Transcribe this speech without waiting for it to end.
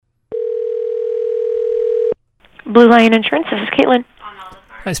Blue Lion Insurance. This is Caitlin.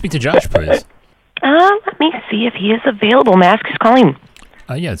 Can I speak to Josh, please? Let me see if he is available. May I ask who's calling?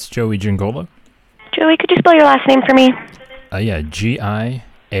 Yeah, it's Joey Giangola. Joey, could you spell your last name for me? Yeah, Giangola.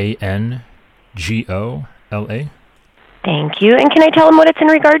 Thank you. And can I tell him what it's in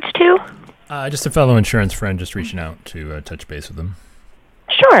regards to? Just a fellow insurance friend just reaching out to touch base with him.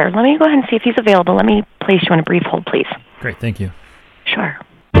 Sure. Let me go ahead and see if he's available. Let me place you on a brief hold, please. Great, thank you. Sure.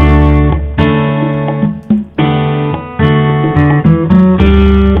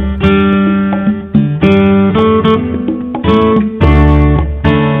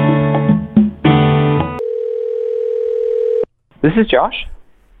 This is Josh.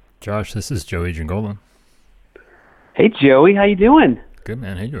 Josh, this is Joey Giangola. Hey, Joey. How you doing? Good,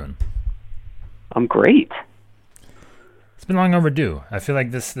 man. How you doing? I'm great. It's been long overdue. I feel like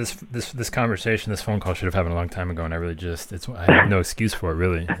this conversation, this phone call should have happened a long time ago, and I have no excuse for it,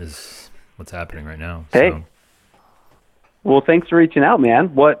 really, is what's happening right now. Hey. So. Well, thanks for reaching out,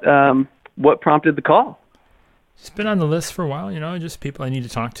 man. What prompted the call? It's been on the list for a while, just people I need to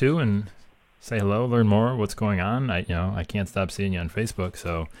talk to and say hello, learn more, what's going on. I can't stop seeing you on Facebook,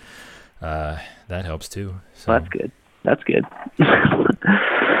 so that helps too. So. Well, that's good.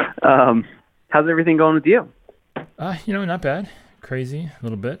 How's everything going with you? Not bad. Crazy a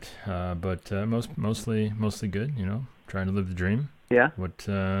little bit, but mostly good. Trying to live the dream. Yeah. What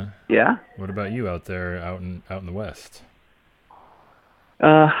about you out there, out in the West?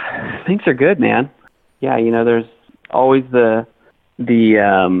 Things are good, man. Yeah, there's always the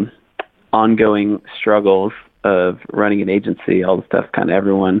ongoing struggles of running an agency, all the stuff kind of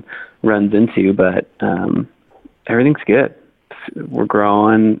everyone runs into, but everything's good. We're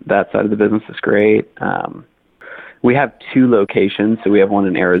growing. That side of the business is great. We have 2 locations, so we have one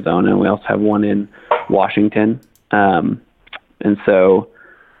in Arizona, and we also have one in Washington. And so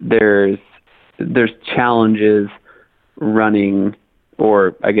there's challenges running,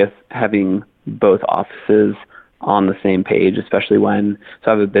 or I guess having both offices on the same page, especially so I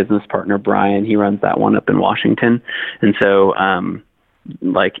have a business partner, Brian, he runs that one up in Washington. And so,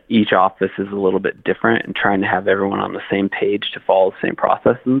 each office is a little bit different, and trying to have everyone on the same page to follow the same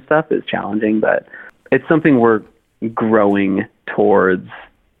process and stuff is challenging, but it's something we're growing towards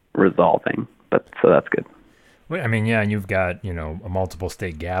resolving. So that's good. Well, and you've got, a multiple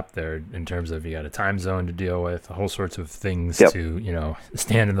state gap there in terms of you got a time zone to deal with, a whole sorts of things to,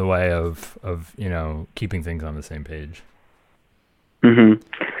 stand in the way of keeping things on the same page. Mm-hmm.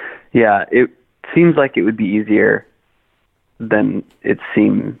 Yeah, it seems like it would be easier than it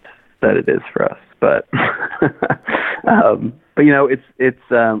seems that it is for us. But, it's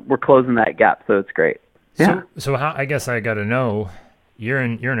we're closing that gap, so it's great. Yeah. So how, I guess I got to know, you're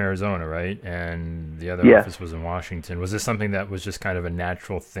in Arizona, right? And the other office was in Washington. Was this something that was just kind of a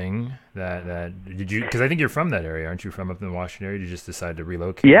natural thing that did you, because I think you're from that area, aren't you, from up in the Washington area? Did you just decide to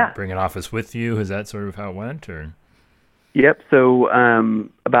relocate? Yeah. Bring an office with you? Is that sort of how it went, or? Yep. So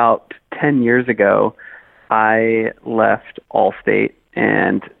about 10 years ago, I left Allstate,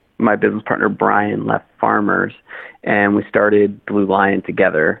 and my business partner, Brian, left Farmers, and we started Blue Lion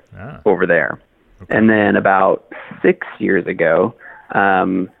together over there. Okay. And then about 6 years ago,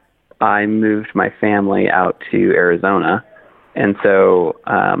 I moved my family out to Arizona. And so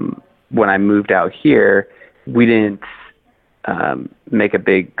when I moved out here, we didn't make a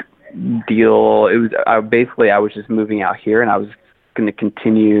big deal. It was I was just moving out here, and I was going to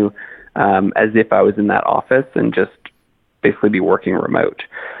continue as if I was in that office and just basically be working remote.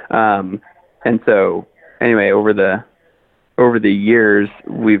 And so anyway, over the years,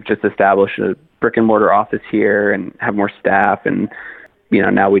 we've just established a brick and mortar office here and have more staff, and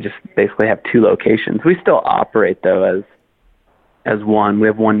now we just basically have 2 locations. We still operate though as one. We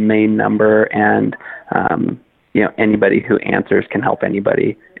have one main number, and anybody who answers can help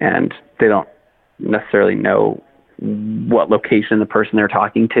anybody, and they don't necessarily know what location the person they're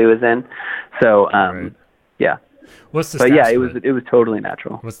talking to is in. So right. Yeah. What's the but staff yeah, split? it was totally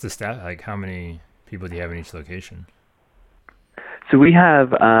natural. What's the stat? Like, how many people do you have in each location? So we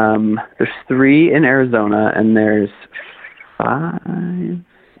have there's 3 in Arizona, and there's 5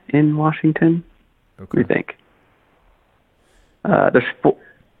 in Washington. Okay. What do you think?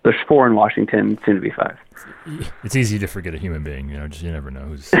 There's 4 in Washington, soon to be 5. It's easy to forget a human being, just you never know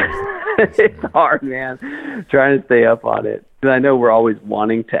who's It's hard, man. Trying to stay up on it. And I know we're always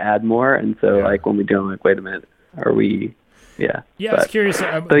wanting to add more, and so when we do, I'm like, wait a minute, are we? Yeah. Yeah, I was curious.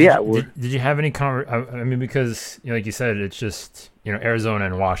 Did you have any because like you said, it's just Arizona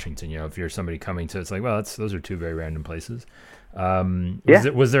and Washington. If you're somebody coming to, it's like, well, those are 2 very random places.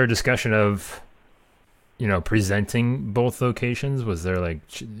 Was there a discussion of presenting both locations? Was there like,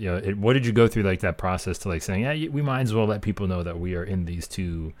 what did you go through like that process to like saying, yeah, we might as well let people know that we are in these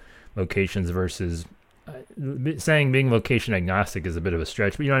two locations versus saying being location agnostic is a bit of a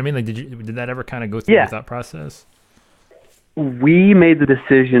stretch, but you know what I mean? Like, did that ever kind of go through your thought process? We made the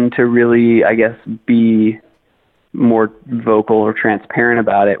decision to really, I guess, be more vocal or transparent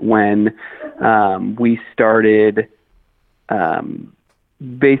about it when we started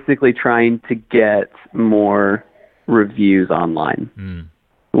basically trying to get more reviews online.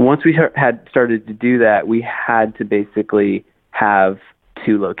 Once we had started to do that, we had to basically have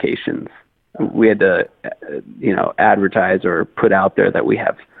two locations. We had to, advertise or put out there that we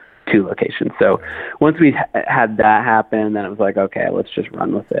have two locations. So once we had that happen, then it was like, okay, let's just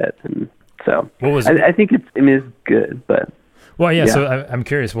run with it. And so I think it's good, but. Well, yeah. So I'm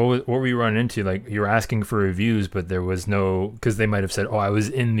curious, what were you running into? Like you were asking for reviews, but there was no, because they might have said, oh, I was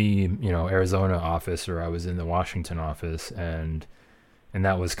in the, Arizona office or I was in the Washington office and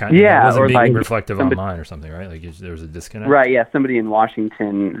that was kind of, it wasn't being like reflective online or something, right? Like there was a disconnect. Right. Yeah. Somebody in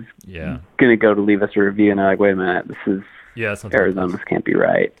Washington is going to go to leave us a review and they're like, wait a minute, this is Arizona. This can't be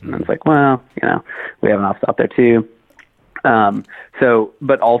right. And it's like, well, we have an office out there too.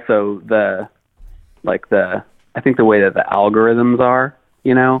 But also I think the way that the algorithms are,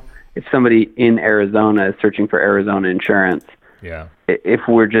 if somebody in Arizona is searching for Arizona insurance, if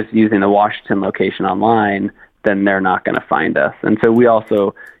we're just using the Washington location online, then they're not going to find us. And so we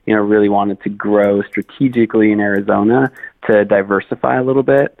also, really wanted to grow strategically in Arizona to diversify a little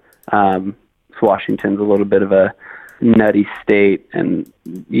bit. So Washington's a little bit of a nutty state, and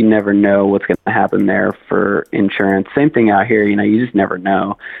you never know what's going to happen there for insurance. Same thing out here, you just never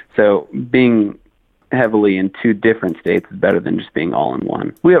know. So being heavily in two different states is better than just being all in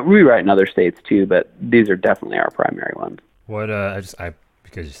one. We write in other states too, but these are definitely our primary ones. What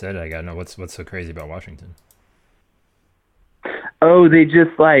because you said it, I gotta know what's so crazy about Washington. Oh, they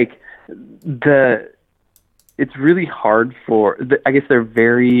just it's really hard I guess they're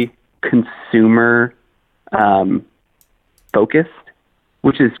very consumer focused,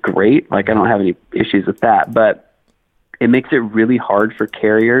 which is great. Like I don't have any issues with that, but it makes it really hard for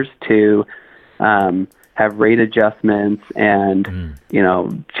carriers to have rate adjustments and,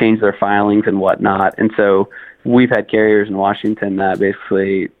 change their filings and whatnot. And so we've had carriers in Washington that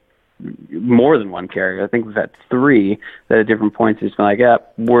basically more than one carrier. I think we've had three that at different points just been like,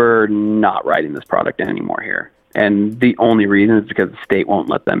 we're not writing this product anymore here. And the only reason is because the state won't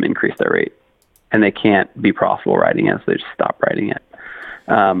let them increase their rate and they can't be profitable writing it. So they just stop writing it.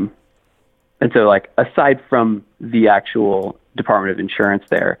 And so aside from the actual Department of Insurance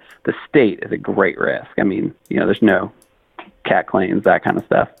there, the state is a great risk. I mean, there's no cat claims, that kind of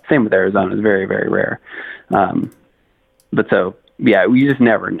stuff. Same with Arizona, it's very, very rare. But so, you just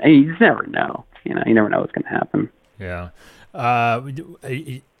never know. You never know what's going to happen. Yeah. Are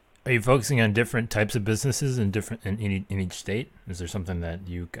you focusing on different types of businesses in each state? Is there something that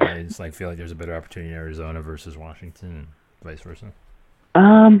you guys feel like there's a better opportunity in Arizona versus Washington and vice versa?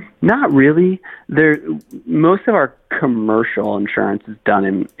 Not really. Most of our commercial insurance is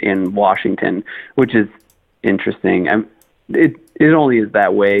done in Washington, which is interesting. It only is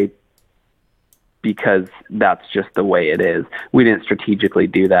that way because that's just the way it is. We didn't strategically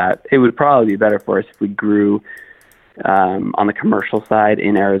do that. It would probably be better for us if we grew on the commercial side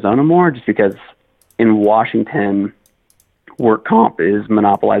in Arizona more, just because in Washington, work comp is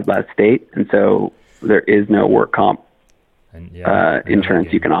monopolized by the state, and so there is no work comp insurance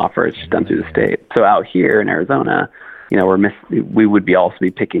you can offer. It's just done through the state. So out here in Arizona, we would also be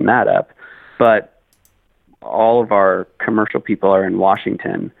picking that up. But all of our commercial people are in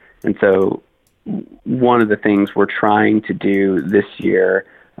Washington. And so one of the things we're trying to do this year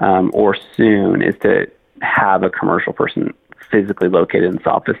or soon is to have a commercial person physically located in this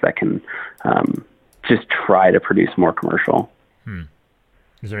office that can just try to produce more commercial.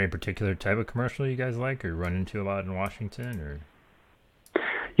 Is there any particular type of commercial you guys like or run into a lot in Washington? Or?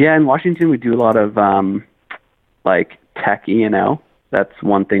 Yeah, in Washington we do a lot of tech E&O. That's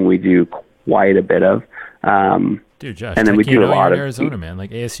one thing we do quite a bit of. Dude, Josh, and then we do a lot in Arizona, man. Like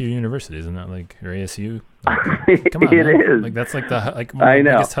ASU University, isn't that or ASU? Come on, it man. is. That's one of the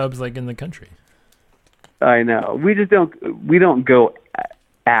biggest hubs in the country. I know. We just don't go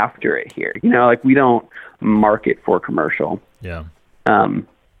after it here. We don't market for commercial. Yeah.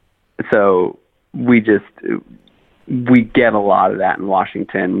 So we get a lot of that in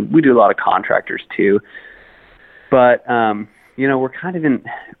Washington. We do a lot of contractors too, but we're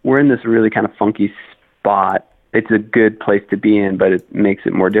in this really kind of funky spot. It's a good place to be in, but it makes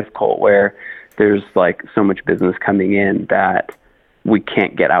it more difficult where there's so much business coming in that we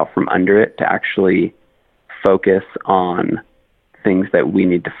can't get out from under it to actually focus on things that we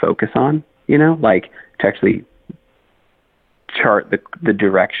need to focus on, like to actually chart the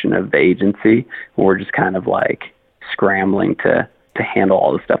direction of the agency. We're just kind of like scrambling to handle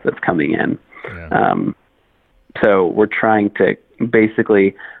all the stuff that's coming in. Yeah. So we're trying to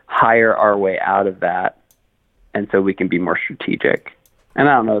basically hire our way out of that, and so we can be more strategic. And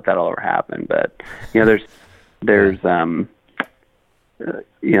I don't know if that'll ever happen, but there's I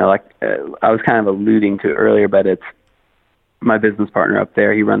was kind of alluding to earlier, but it's my business partner up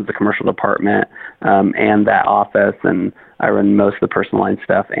there. He runs the commercial department and that office, and I run most of the personal line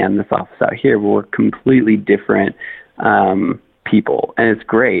stuff and this office out here. But we're completely different people, and it's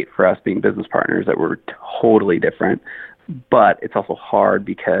great for us being business partners that we're totally different. But it's also hard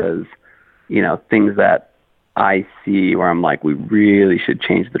because things that I see where I'm like, we really should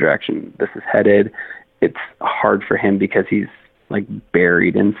change the direction this is headed. It's hard for him because he's like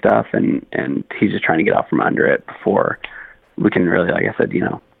buried in stuff, and he's just trying to get out from under it before we can really, like I said,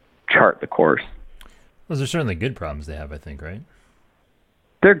 chart the course. Those are certainly good problems they have, I think, right?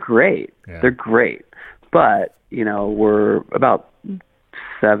 They're great. Yeah. They're great. But, we're about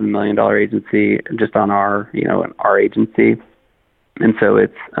 $7 million agency just on our agency. And so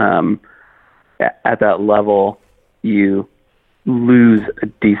it's at that level, you lose a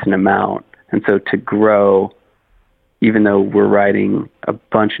decent amount. And so to grow, even though we're writing a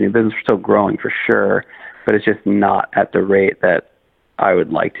bunch of new business, we're still growing for sure, but it's just not at the rate that I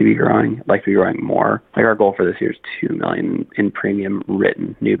would like to be growing. I'd like to be growing more. Like our goal for this year is $2 million in premium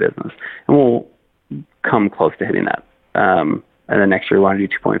written new business, and we'll come close to hitting that. And then next year we want to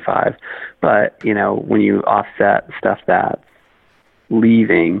do 2.5. But when you offset stuff that's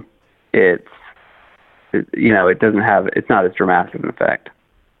leaving, it's not as dramatic of an effect.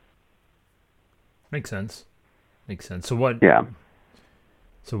 Makes sense. So what? Yeah.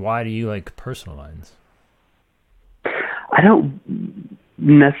 So why do you like personal lines? I don't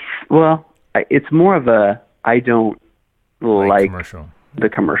it's more of I don't like commercial. The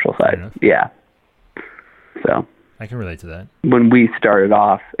commercial side. Yeah. So I can relate to that. When we started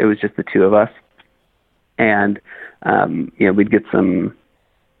off, it was just the two of us, and we'd get some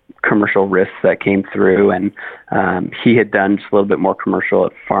commercial risks that came through, and he had done just a little bit more commercial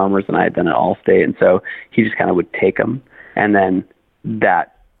at Farmers than I had done at Allstate, and so he just kind of would take them, and then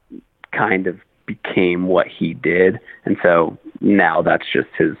that kind of became what he did, and so now that's just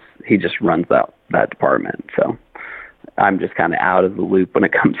he just runs that department. So I'm just kind of out of the loop when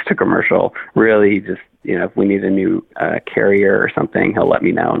it comes to commercial. Really, just if we need a new carrier or something, he'll let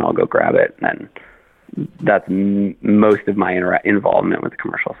me know and I'll go grab it, and then that's most of my involvement with the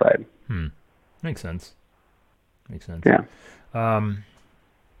commercial side. Makes sense. Yeah.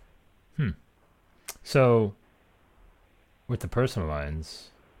 So with the personal lines,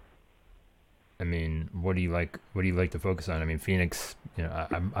 I mean, what do you like to focus on? I mean, Phoenix,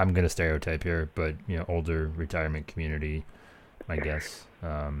 I'm going to stereotype here, but older retirement community, I guess.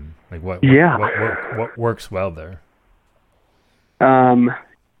 Like what works well there?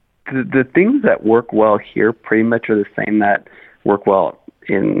 The things that work well here pretty much are the same that work well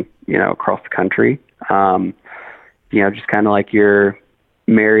in across the country. Just kind of like your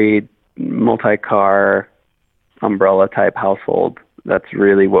married, multi-car, umbrella type household. That's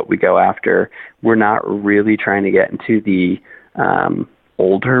really what we go after. We're not really trying to get into the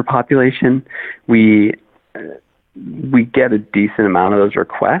older population. We get a decent amount of those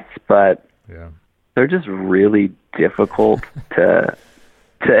requests, but they're just really difficult to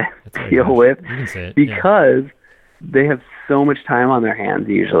deal with because they have so much time on their hands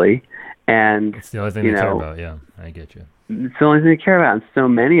usually, and it's the only thing they care about. Yeah, I get you. It's the only thing they care about, and so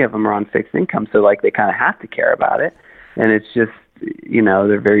many of them are on fixed income, so like they kind of have to care about it, and it's just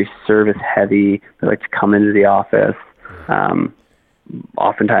they're very service heavy. They like to come into the office.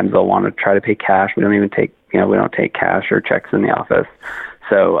 Oftentimes they'll want to try to pay cash. We don't even take we don't take cash or checks in the office,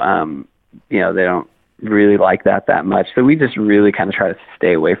 so they don't really like that much. So we just really kind of try to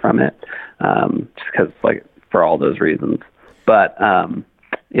stay away from it, just because like for all those reasons. But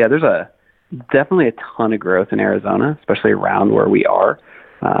there's definitely a ton of growth in Arizona, especially around where we are.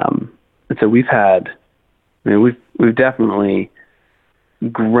 And so we've definitely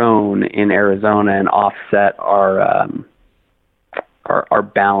grown in Arizona and offset our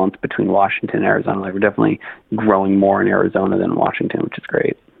balance between Washington and Arizona. Like we're definitely growing more in Arizona than Washington, which is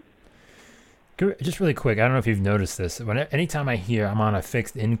great. Just really quick, I don't know if you've noticed this. Anytime I hear I'm on a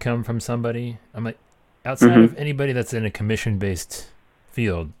fixed income from somebody, I'm like, outside of anybody that's in a commission-based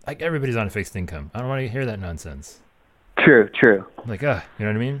field, like everybody's on a fixed income. I don't want to hear that nonsense. True. I'm like, you know what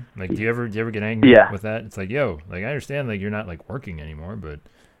I mean? Like, do you ever get angry with that? It's like, like I understand, like you're not like working anymore, but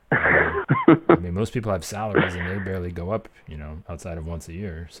I mean, most people have salaries and they barely go up, outside of once a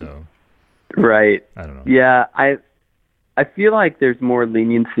year. So, right. I don't know. Yeah, I feel like there's more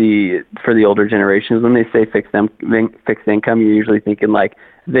leniency for the older generations when they say fixed income. You're usually thinking like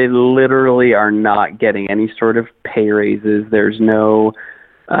they literally are not getting any sort of pay raises. There's no,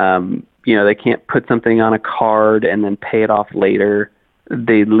 they can't put something on a card and then pay it off later.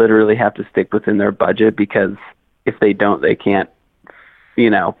 They literally have to stick within their budget, because if they don't, they can't,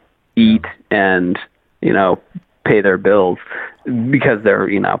 eat and, pay their bills, because they're,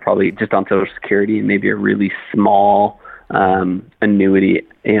 probably just on Social Security and maybe a really small annuity,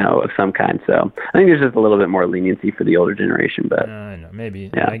 of some kind. So I think there's just a little bit more leniency for the older generation, but I know,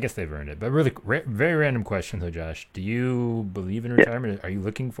 maybe. Yeah. I guess they've earned it. But really, very random question though, Josh. Do you believe in retirement? Yeah. Are you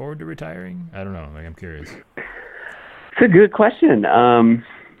looking forward to retiring? I don't know. I'm curious. It's a good question.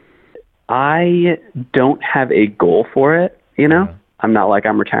 I don't have a goal for it. Yeah. I'm not like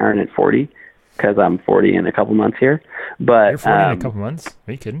I'm retiring at 40, because I'm 40 in a couple months here. But you're 40 in a couple months?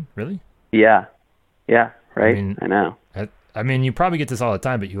 Are you kidding? Really? Yeah. Right. I know. I mean, you probably get this all the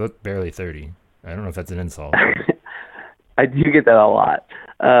time, but you look barely 30. I don't know if that's an insult. I do get that a lot.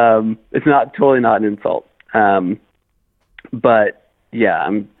 It's totally not an insult. But yeah,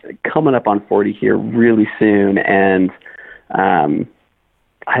 I'm coming up on 40 here really soon, and I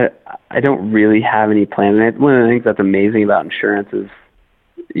don't really have any plans. And one of the things that's amazing about insurance is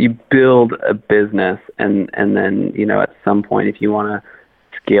you build a business, and then, at some point, if you want to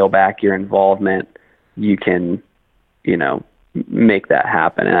scale back your involvement, you can, make that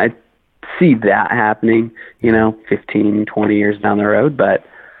happen. And I see that happening, 15, 20 years down the road, but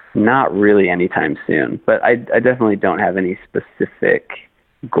not really anytime soon. But I definitely don't have any specific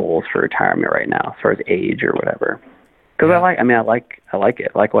goals for retirement right now, as far as age or whatever. Because I like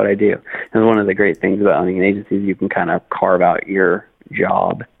it. I like what I do. And one of the great things about owning an agency is you can kind of carve out your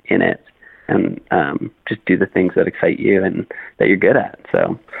job in it and just do the things that excite you and that you're good at.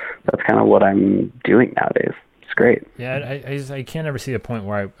 So that's kind of what I'm doing nowadays. It's great. Yeah, I can't ever see a point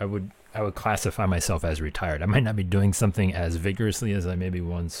where I would classify myself as retired. I might not be doing something as vigorously as I maybe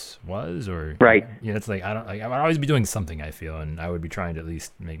once was, or right. It's like I would always be doing something, I feel, and I would be trying to at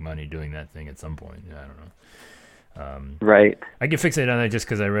least make money doing that thing at some point. I don't know. Right. I get fixated on that just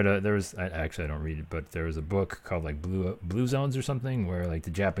because I read I don't read it, but there was a book called like Blue Zones or something, where like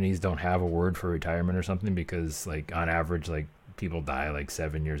the Japanese don't have a word for retirement or something, because like on average, like people die like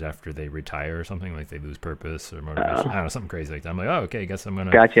 7 years after they retire or something, like they lose purpose or motivation. I don't know, something crazy like that. I'm like, oh, okay, guess I'm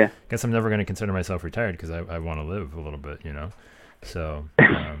never gonna consider myself retired, because I want to live a little bit, So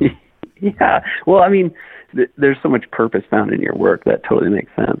yeah. Well, I mean, there's so much purpose found in your work that totally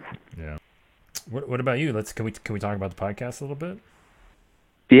makes sense. Yeah. What about you? Can we talk about the podcast a little bit?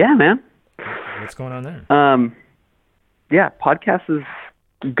 Yeah, man. What's going on there? Yeah, podcast is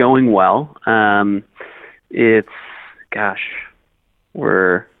going well. I've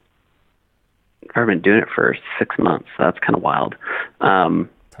been doing it for 6 months, so that's kind of wild. Time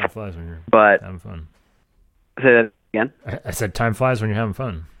flies when you're having fun. Say that again? I said time flies when you're having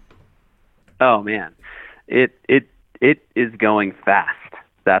fun. Oh man, it is going fast.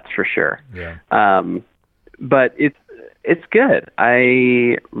 That's for sure. Yeah. But it's good.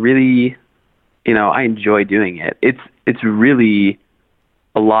 I really, I enjoy doing it. It's really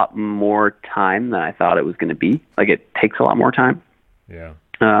a lot more time than I thought it was going to be. Like, it takes a lot more time. Yeah.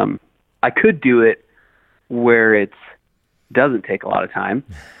 I could do it where it doesn't take a lot of time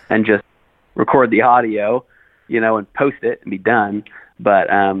and just record the audio, and post it and be done. But,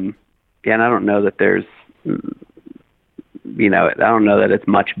 and I don't know that there's, I don't know that it's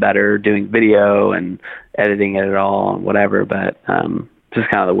much better doing video and editing it at all and whatever, but, just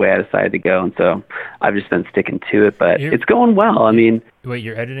kind of the way I decided to go. And so I've just been sticking to it, but it's going well. I mean, wait,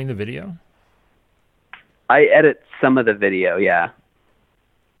 you're editing the video? I edit some of the video. Yeah.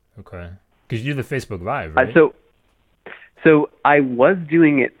 Okay. Because you do the Facebook Live, right? So I was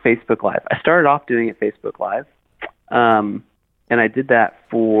doing it Facebook Live. I started off doing it Facebook Live. And I did that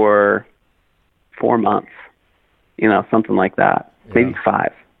for 4 months, something like that, maybe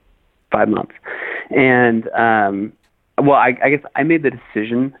 5 months. And, well, I guess I made the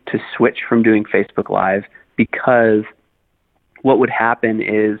decision to switch from doing Facebook Live because what would happen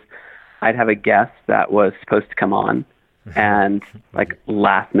is I'd have a guest that was supposed to come on, and like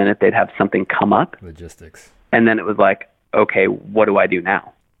last minute they'd have something come up. Logistics. And then it was like, okay, what do I do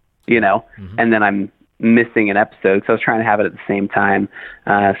now? Mm-hmm. And then I'm missing an episode. So I was trying to have it at the same time,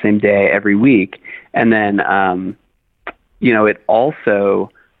 same day every week. And then, it also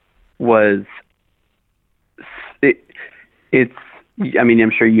was,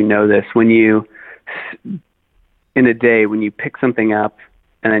 I'm sure you know this, when you, in a day, when you pick something up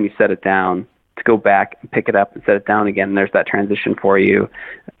and then you set it down, to go back and pick it up and set it down again. There's that transition for you,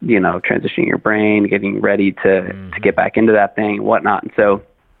 transitioning your brain, getting ready to get back into that thing and whatnot. And so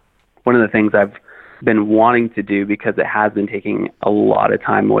one of the things I've been wanting to do, because it has been taking a lot of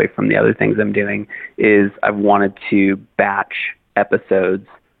time away from the other things I'm doing, is I've wanted to batch episodes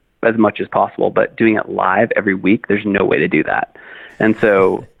as much as possible, but doing it live every week, there's no way to do that. And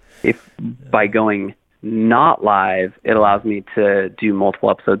so if by going not live, it allows me to do multiple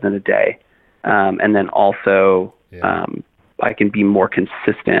episodes in a day. And then also, I can be more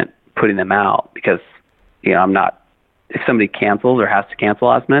consistent putting them out, because, I'm not, if somebody cancels or has to cancel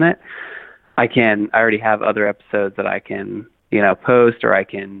last minute, I already have other episodes that I can, post, or I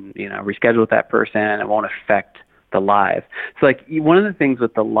can, reschedule with that person. It won't affect the live. So like one of the things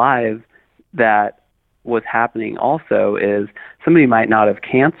with the live that was happening also is somebody might not have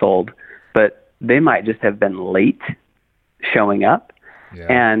canceled, but they might just have been late showing up. Yeah.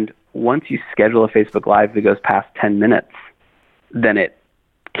 And once you schedule a Facebook Live that goes past 10 minutes, then it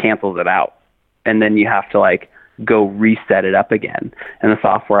cancels it out. And then you have to go reset it up again. And the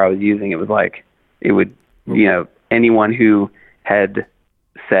software I was using, it was it would, anyone who had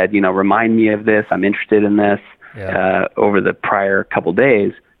said, remind me of this, I'm interested in this, over the prior couple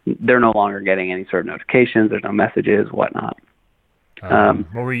days, they're no longer getting any sort of notifications. There's no messages, whatnot.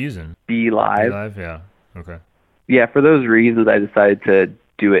 What were you using? BeLive. BeLive, yeah. Okay. Yeah, for those reasons, I decided to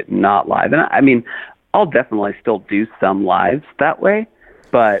do it not live. And I mean, I'll definitely still do some lives that way,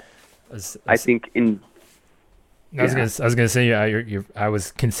 but I think I was gonna say, I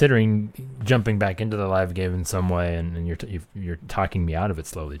was considering jumping back into the live game in some way, and you're talking me out of it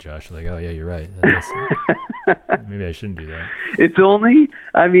slowly, Josh. Like, oh yeah, you're right. Maybe I shouldn't do that. It's only,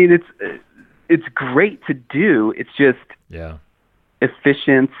 I mean, it's great to do. It's just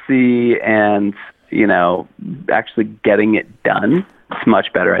efficiency and actually getting it done. It's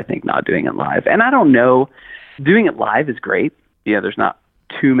much better, I think, not doing it live. And I don't know, doing it live is great. There's not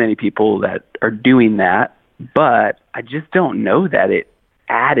too many people that are doing that, but I just don't know that it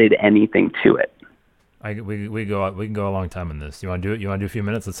added anything to it. We can go a long time on this. You want to do it? You want to do a few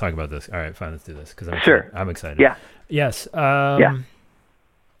minutes? Let's talk about this. All right, fine. Let's do this, because I'm excited. Yeah. Yes. Yeah.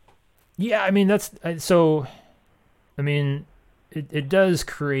 I mean, it does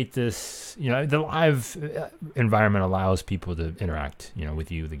create this. The live environment allows people to interact.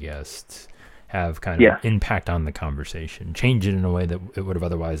 With you, the guests, have kind of impact on the conversation, change it in a way that it would have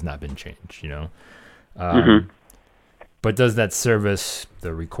otherwise not been changed. But does that service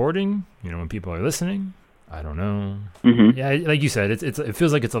the recording? When people are listening, I don't know. Mm-hmm. Yeah, like you said, it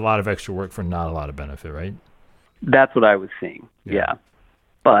feels like it's a lot of extra work for not a lot of benefit, right? That's what I was seeing. Yeah.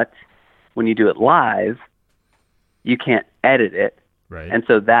 But when you do it live, you can't edit it, right? And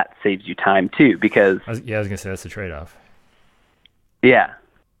so that saves you time too, because I was gonna say that's the trade-off. Yeah,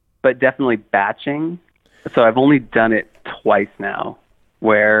 but definitely batching. So I've only done it twice now,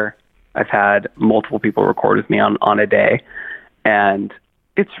 where I've had multiple people record with me on a day, and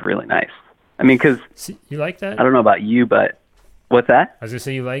it's really nice. I mean, because you like that? I don't know about you, but what's that? I was gonna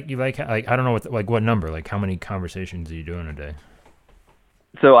say you like I don't know what number, how many conversations are you doing a day?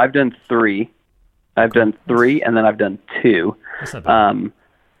 So I've done 3. I've done 3, and then I've done 2. That's not bad.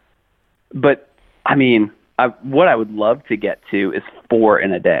 But I mean, what I would love to get to is 4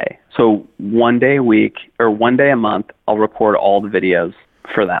 in a day. So one day a week or one day a month, I'll record all the videos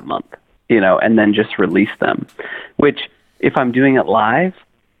for that month, and then just release them. Which, if I'm doing it live,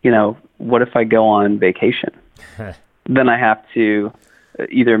 what if I go on vacation? Then I have to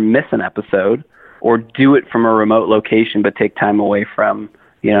either miss an episode or do it from a remote location, but take time away from,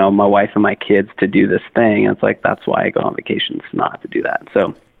 my wife and my kids to do this thing. And it's that's why I go on vacations, not to do that.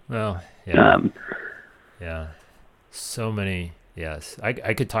 So, well, yeah. Yeah. So many. Yes.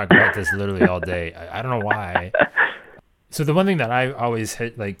 I could talk about this literally all day. I don't know why. So the one thing that I always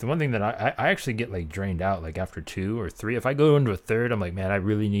hit, the one thing that I actually get drained out, after 2 or 3, if I go into a third, I'm man, I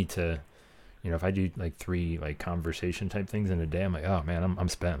really need to, if I do 3 conversation type things in a day, I'm oh man, I'm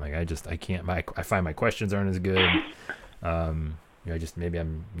spent. I can't, I find my questions aren't as good. Maybe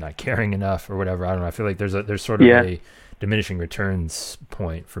I'm not caring enough or whatever. I don't know. I feel like there's sort of a diminishing returns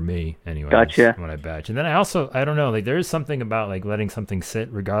point for me anyway. Gotcha. When I batch. And then I don't know, there is something about letting something sit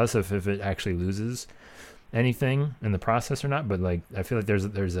regardless of if it actually loses anything in the process or not. But I feel like there's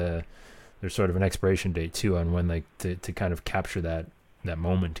sort of an expiration date too on when to kind of capture that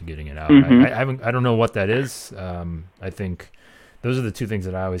moment to getting it out. Mm-hmm. I don't know what that is. I think those are the 2 things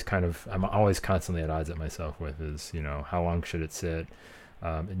that I'm always constantly at odds at myself with is, how long should it sit?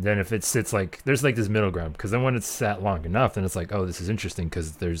 And then if it sits there's this middle ground, because then when it's sat long enough, then it's oh, this is interesting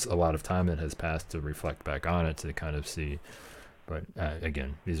because there's a lot of time that has passed to reflect back on it to kind of see. But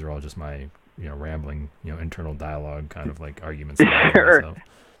again, these are all just my, rambling, internal dialogue kind of like arguments. Sure.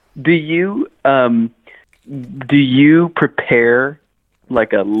 Do you prepare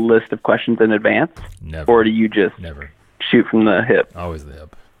like a list of questions in advance? Never. Or do you just never shoot from the hip? Always the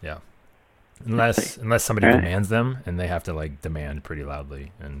hip. Yeah. Unless somebody demands them, and they have to like demand pretty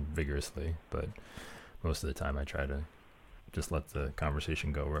loudly and vigorously. But most of the time I try to just let the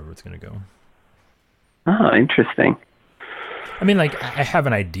conversation go wherever it's going to go. Oh, interesting. I mean, like, I have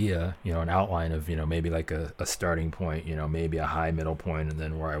an idea, an outline of, maybe like a starting point, maybe a high middle point, and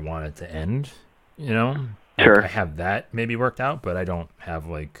then where I want it to end, Sure. Like, I have that maybe worked out, but I don't have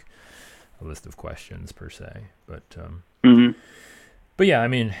like a list of questions per se. But, but yeah, I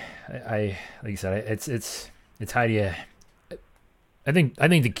mean, I like you said, it's how do you, I think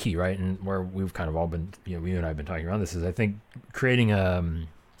the key, right, and where we've kind of all been, you and I have been talking around this is, I think creating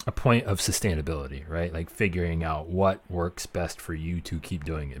a point of sustainability, right? Like figuring out what works best for you to keep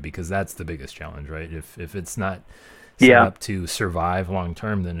doing it, because that's the biggest challenge, right? If it's not set up to survive long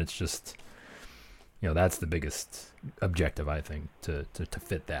term, then it's just, that's the biggest objective, I think, to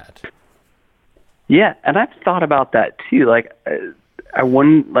fit that. Yeah, and I've thought about that too. Like, I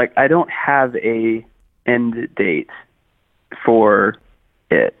don't have a end date for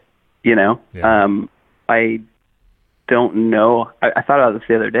it. Yeah. I don't know. I thought about this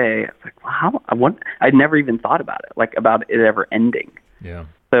the other day. I was like, I'd never even thought about it, like about it ever ending. Yeah.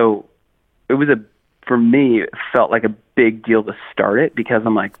 So it was for me, it felt like a big deal to start it, because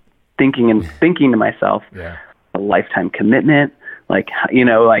I'm like thinking to myself, a lifetime commitment. Like, how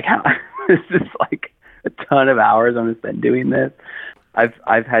this is like a ton of hours I'm going to spend doing this.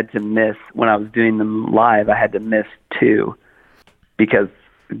 I've had to miss, when I was doing them live, I had to miss 2 because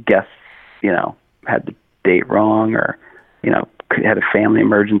guests, had the date wrong, or, had a family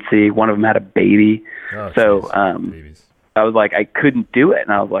emergency. One of them had a baby. Oh, so, babies. I was like, I couldn't do it.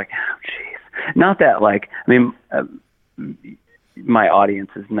 And I was like, oh, geez. Not that, like, I mean, my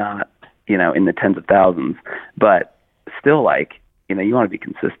audience is not, in the tens of thousands, but still, like, you want to be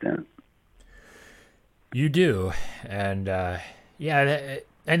consistent. You do. And, I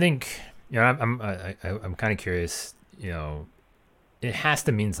think, I'm kind of curious, it has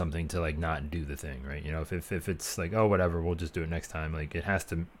to mean something to like not do the thing, right? If it's like, oh, whatever, we'll just do it next time. Like it has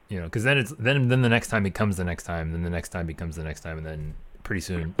to, because then the next time becomes the next time, then the next time becomes the next time, and then pretty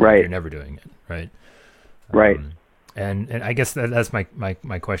soon you're never doing it, right? Right. And I guess that's my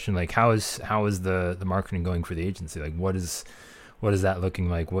question. Like, how is the marketing going for the agency? Like, what is that looking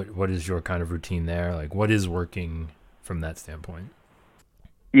like? What is your kind of routine there? Like, what is working from that standpoint?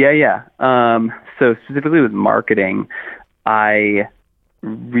 Yeah. So specifically with marketing, I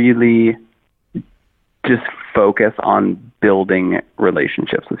really just focus on building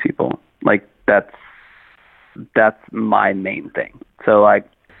relationships with people. Like that's my main thing. So like,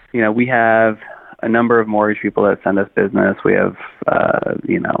 we have a number of mortgage people that send us business. We have,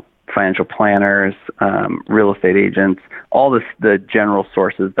 financial planners, real estate agents, all the general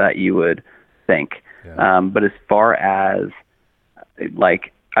sources that you would think. Yeah. But as far as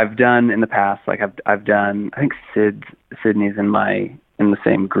like, I've done in the past, like I've done, I think Sydney's in the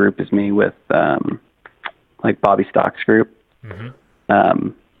same group as me with, like Bobby Stock's group. Mm-hmm.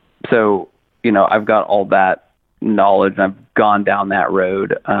 So, I've got all that knowledge, and I've gone down that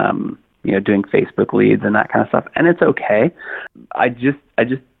road, doing Facebook leads and that kind of stuff. And it's okay. I just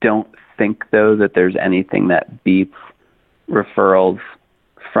don't think though that there's anything that beats referrals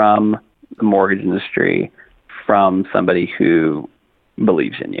from the mortgage industry from somebody who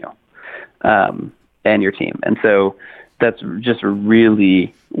believes in you, and your team. And so that's just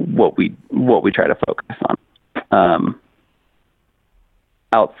really what we try to focus on.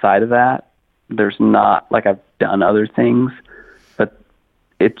 Outside of that, there's not, like, I've done other things, but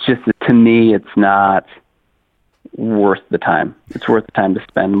it's just, to me, it's not worth the time. It's worth the time to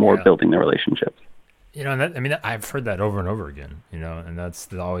spend more building the relationships. And I've heard that over and over again, and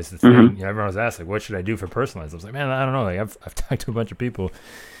that's always the thing. Mm-hmm. Everyone was asked, like, what should I do for personalized? I was like, man, I don't know. Like, I've talked to a bunch of people,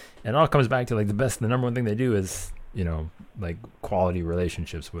 and it all comes back to, like, the number one thing they do is, like, quality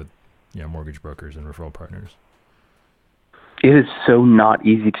relationships with, mortgage brokers and referral partners. It is so not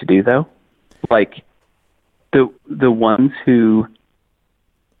easy to do, though. Like, the ones who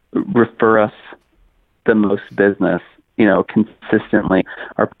refer us the most business, consistently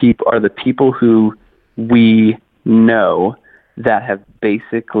are the people who we know that have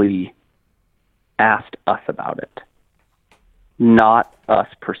basically asked us about it, not us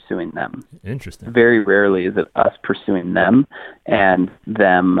pursuing them. Interesting. Very rarely is it us pursuing them and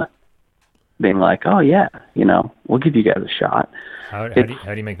them being like, oh yeah, we'll give you guys a shot. How do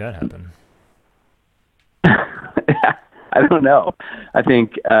you make that happen? I don't know. I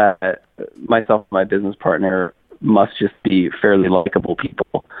think myself and my business partner must just be fairly likable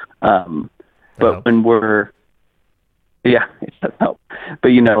people. But when yeah, it does help.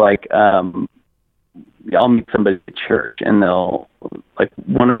 But like, I'll meet somebody at church, and they'll like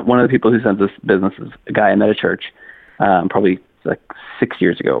one of the people who sends this business is a guy I met at church, probably like 6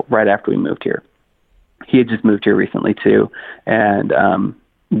 years ago, right after we moved here. He had just moved here recently too, and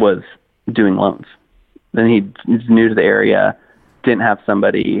was doing loans. Then he's new to the area, didn't have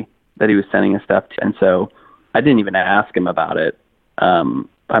somebody that he was sending his stuff to, and so I didn't even ask him about it.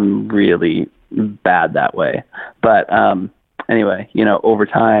 I'm really bad that way. But anyway, over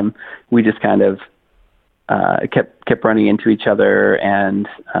time, we just kind of kept running into each other, and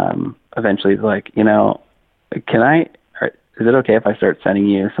eventually like, is it okay if I start sending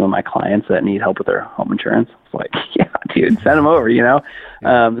you some of my clients that need help with their home insurance? It's like, yeah, dude, send them over,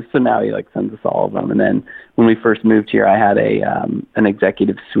 So now he like sends us all of them. And then when we first moved here, I had an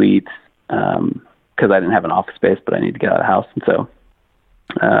executive suite because I didn't have an office space, but I needed to get out of the house. And so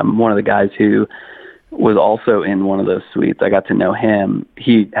one of the guys who was also in one of those suites, I got to know him.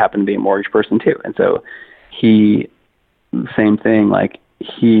 He happened to be a mortgage person too. And so same thing, like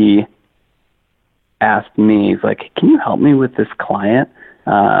he asked me, he's like, can you help me with this client?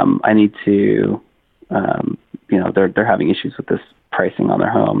 I need to, they're having issues with this pricing on their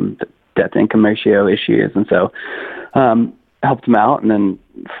home, the debt to income ratio issues. And so helped him out. And then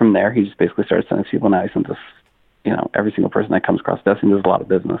from there, he just basically started sending people. Now he sends us, every single person that comes across the desk, and there's a lot of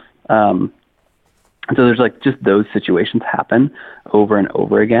business. And so there's like just those situations happen over and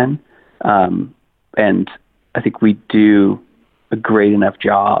over again. And I think we do a great enough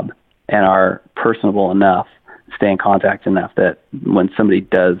job and are personable enough, stay in contact enough that when somebody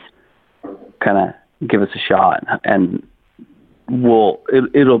does kind of give us a shot, and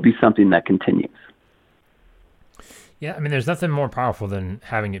it'll be something that continues. Yeah, I mean, there's nothing more powerful than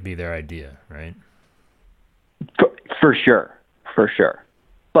having it be their idea, right? For sure.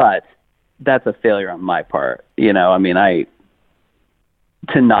 But that's a failure on my part. To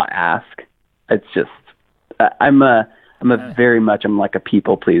not ask, it's just, I'm like a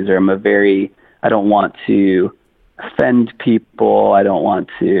people pleaser. I don't want to offend people. I don't want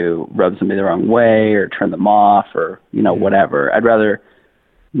to rub somebody the wrong way or turn them off or, whatever. I'd rather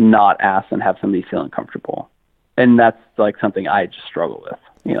not ask than have somebody feel uncomfortable. And that's like something I just struggle with,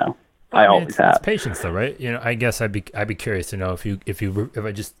 I always have. It's patience though, right? I guess I'd be curious to know if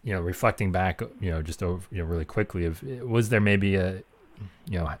I just, reflecting back, just over, really quickly, was there maybe it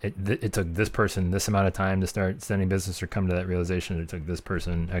took this person this amount of time to start sending business or come to that realization. It took this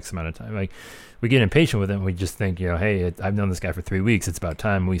person X amount of time. Like we get impatient with it. And we just think, hey, I've known this guy for 3 weeks. It's about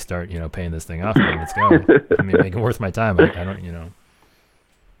time we start, paying this thing off. Let's go. Make it worth my time. I don't.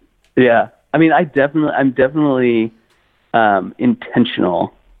 Yeah. I'm definitely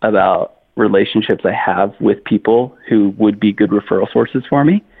intentional about relationships I have with people who would be good referral sources for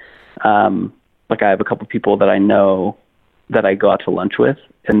me. Like I have a couple people that I know that I go out to lunch with,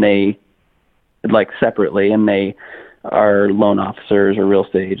 and they like separately, and they are loan officers or real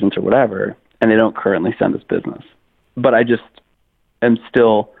estate agents or whatever, and they don't currently send us business. But I just am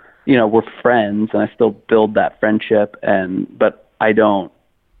still, we're friends, and I still build that friendship. But I don't,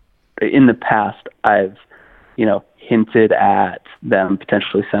 in the past, I've, hinted at them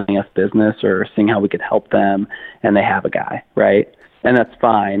potentially sending us business or seeing how we could help them, and they have a guy, right? And that's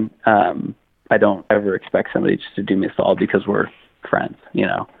fine. I don't ever expect somebody just to do me a solid because we're friends,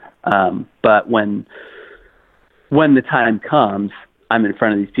 But when the time comes, I'm in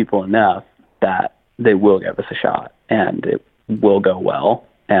front of these people enough that they will give us a shot, and it will go well,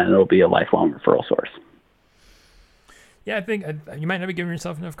 and it'll be a lifelong referral source. Yeah, I think you might not be giving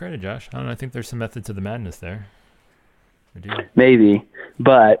yourself enough credit, Josh. I don't know. I think there's some method to the madness there. Maybe,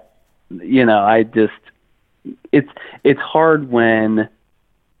 but I just it's hard when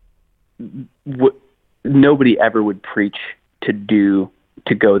nobody ever would preach to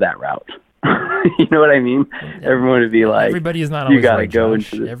go that route. You know what I mean? Yeah. Everyone would be like, everybody is not always, you got to right, go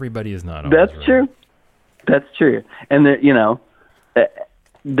Josh. into everybody is not always that's right. True. That's true. And there's I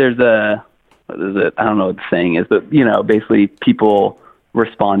don't know what the saying is, but basically people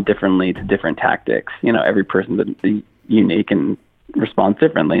respond differently to different tactics. Every person's unique and responds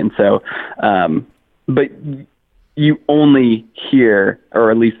differently. And so, but you only hear,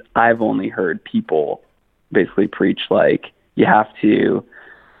 or at least I've only heard people basically preach like you have to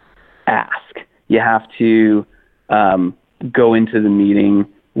ask, you have to go into the meeting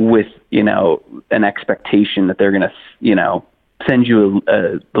with, an expectation that they're going to, send you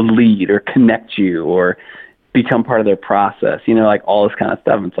a lead or connect you or become part of their process, like all this kind of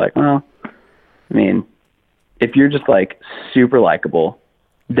stuff. And it's like, well, if you're just like super likable,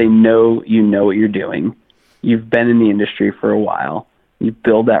 they know you know what you're doing. You've been in the industry for a while. You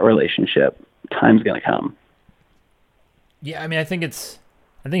build that relationship. Time's going to come. Yeah, I mean, I think it's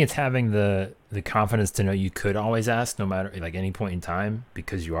having the confidence to know you could always ask, no matter like any point in time,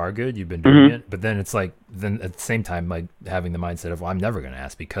 because you are good, you've been doing it. But then it's like, then at the same time, like having the mindset of, well, I'm never going to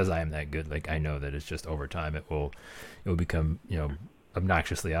ask because I am that good. Like I know that it's just over time, it will become,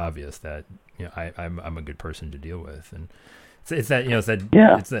 obnoxiously obvious that I'm a good person to deal with. And it's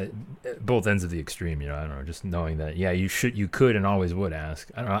that both ends of the extreme, I don't know, just knowing that, you could and always would ask.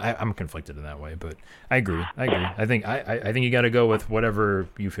 I don't know. I'm conflicted in that way, but I agree. I think you got to go with whatever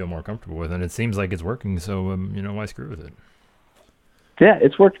you feel more comfortable with. And it seems like it's working. So, why screw with it? Yeah,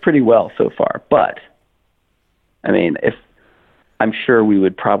 it's worked pretty well so far, but I mean, I'm sure we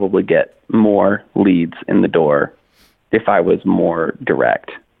would probably get more leads in the door if I was more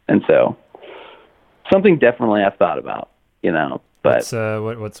direct. And so something definitely I've thought about. But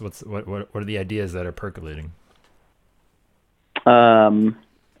what are the ideas that are percolating? On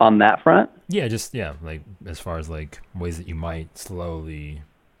that front? Yeah, like as far as like ways that you might slowly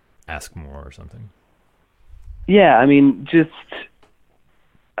ask more or something. Yeah, I mean,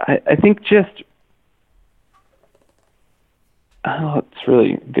 I think it's a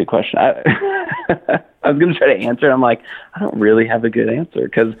really good question. I was going to try to answer it. I'm like, I don't really have a good answer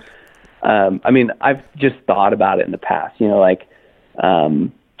because I mean, I've just thought about it in the past,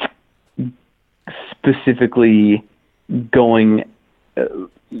 specifically going,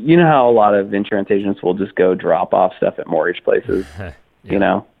 how a lot of insurance agents will just go drop off stuff at mortgage places,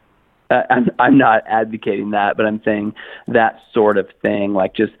 I'm not advocating that, but I'm saying that sort of thing,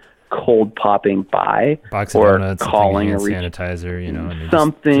 like just cold popping by box of or donuts, calling hand or sanitizer,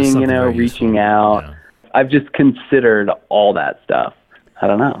 something, just reaching useful. out. Yeah. I've just considered all that stuff. I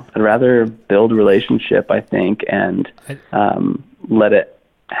don't know. I'd rather build a relationship, I think, and let it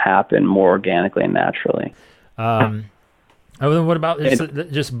happen more organically and naturally. Then what about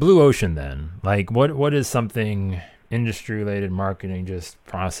just Blue Ocean then? Like, what is something industry-related, marketing, just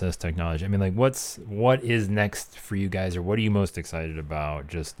process technology? I mean, like, what is next for you guys, or what are you most excited about,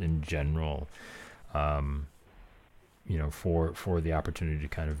 just in general? For the opportunity to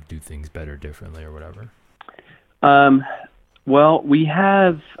kind of do things better, differently, or whatever. Well, we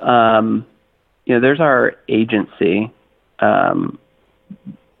have, there's our agency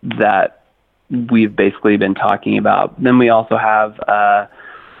that we've basically been talking about. Then we also have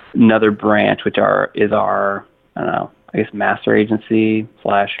another branch, which is our, I don't know, I guess master agency /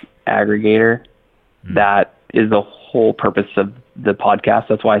 aggregator. Mm. That is the whole purpose of the podcast.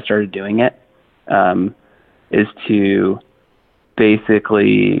 That's why I started doing it, is to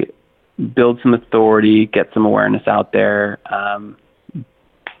basically build some authority, get some awareness out there,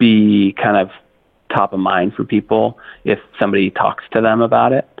 be kind of top of mind for people if somebody talks to them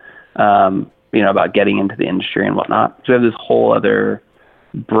about it, about getting into the industry and whatnot. So we have this whole other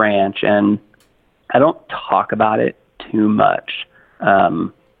branch, and I don't talk about it too much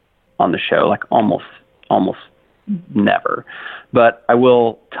on the show, like almost never. But I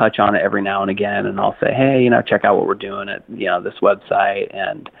will touch on it every now and again, and I'll say, hey, check out what we're doing at this website,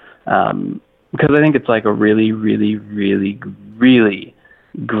 and because I think it's like a really, really, really, really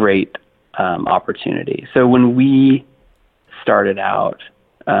great opportunity. So when we started out,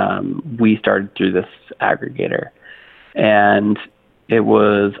 we started through this aggregator, and it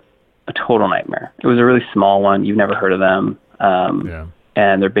was a total nightmare. It was a really small one. You've never heard of them.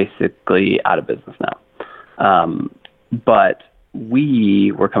 And they're basically out of business now. But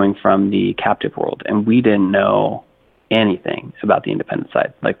we were coming from the captive world, and we didn't know anything about the independent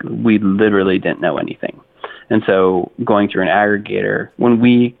side. Like, we literally didn't know anything. And so going through an aggregator,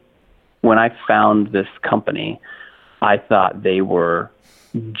 when I found this company, I thought they were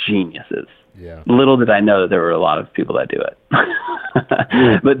geniuses. Yeah. Little did I know that there were a lot of people that do it.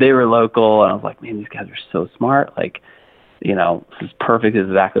 But they were local, and I was like, man, these guys are so smart. Like, this is perfect. This is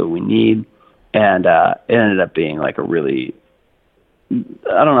exactly what we need. And it ended up being like a really,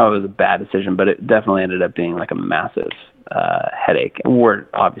 I don't know if it was a bad decision, but it definitely ended up being like a massive headache. And we're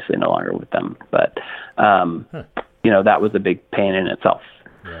obviously no longer with them, but that was a big pain in itself.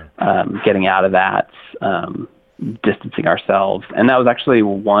 Yeah. Getting out of that, distancing ourselves, and that was actually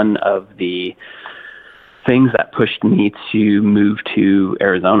one of the things that pushed me to move to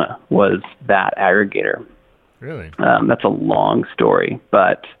Arizona, was that aggregator. Really? That's a long story,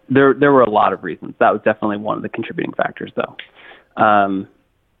 but there were a lot of reasons. That was definitely one of the contributing factors, though.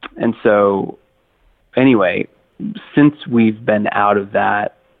 And so, anyway, since we've been out of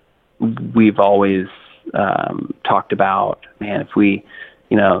that, we've always talked about, man, if we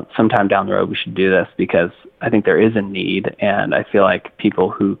sometime down the road we should do this, because I think there is a need, and I feel like people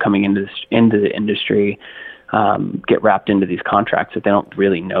who coming into the industry get wrapped into these contracts that they don't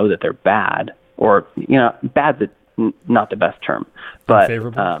really know that they're bad, or bad's not the best term, but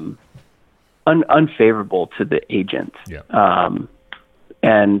unfavorable, unfavorable to the agent. Yeah.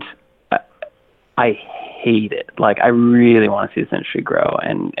 And I hate it. Like, I really want to see this industry grow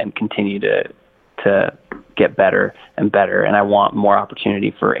and continue to get better and better. And I want more opportunity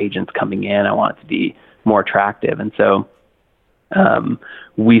for agents coming in. I want it to be more attractive. And so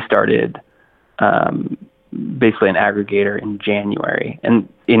we started basically an aggregator in January, and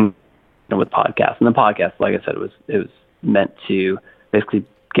with podcasts. And the podcast, like I said, it was meant to basically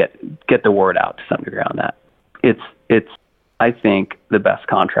get the word out to some degree on that. It's I think the best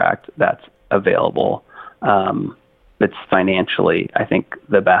contract that's available. It's financially, I think,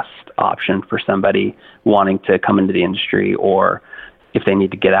 the best option for somebody wanting to come into the industry, or if they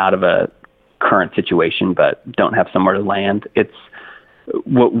need to get out of a current situation but don't have somewhere to land. It's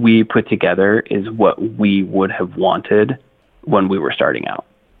what we put together is what we would have wanted when we were starting out.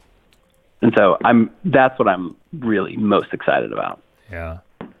 And so that's what I'm really most excited about. Yeah.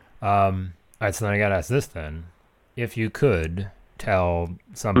 All right, so then I got to ask this then. If you could tell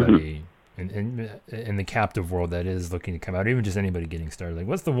somebody in the captive world that is looking to come out, or even just anybody getting started, like,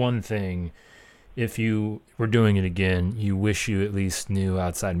 what's the one thing, if you were doing it again, you wish you at least knew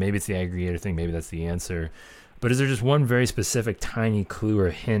outside? Maybe it's the aggregator thing, maybe that's the answer. But is there just one very specific tiny clue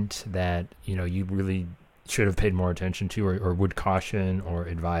or hint that, you really should have paid more attention to, or would caution or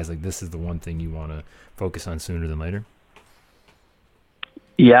advise, like, this is the one thing you want to focus on sooner than later?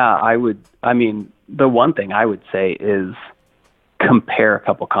 Yeah, the one thing I would say is compare a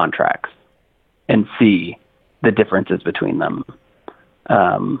couple contracts and see the differences between them,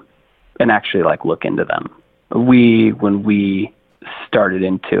 and actually look into them. When we started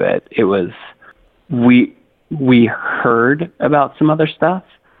into it, it was, we heard about some other stuff,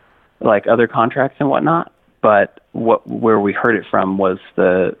 like other contracts and whatnot, but where we heard it from was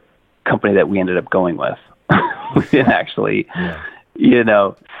the company that we ended up going with. We didn't actually,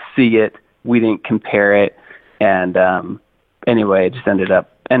 see it. We didn't compare it. And, anyway, it just ended up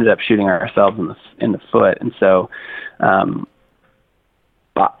shooting ourselves in the foot. And so,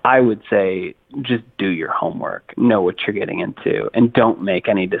 I would say just do your homework, know what you're getting into, and don't make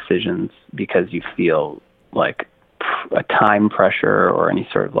any decisions because you feel like a time pressure or any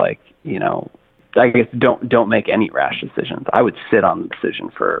sort of I guess don't make any rash decisions. I would sit on the decision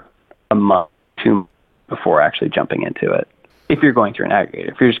for a month, 2 months before actually jumping into it. If you're going through an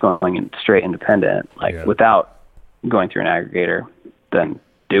aggregator, if you're just going in straight independent, without going through an aggregator, then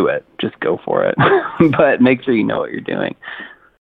do it. Just go for it. But make sure you know what you're doing.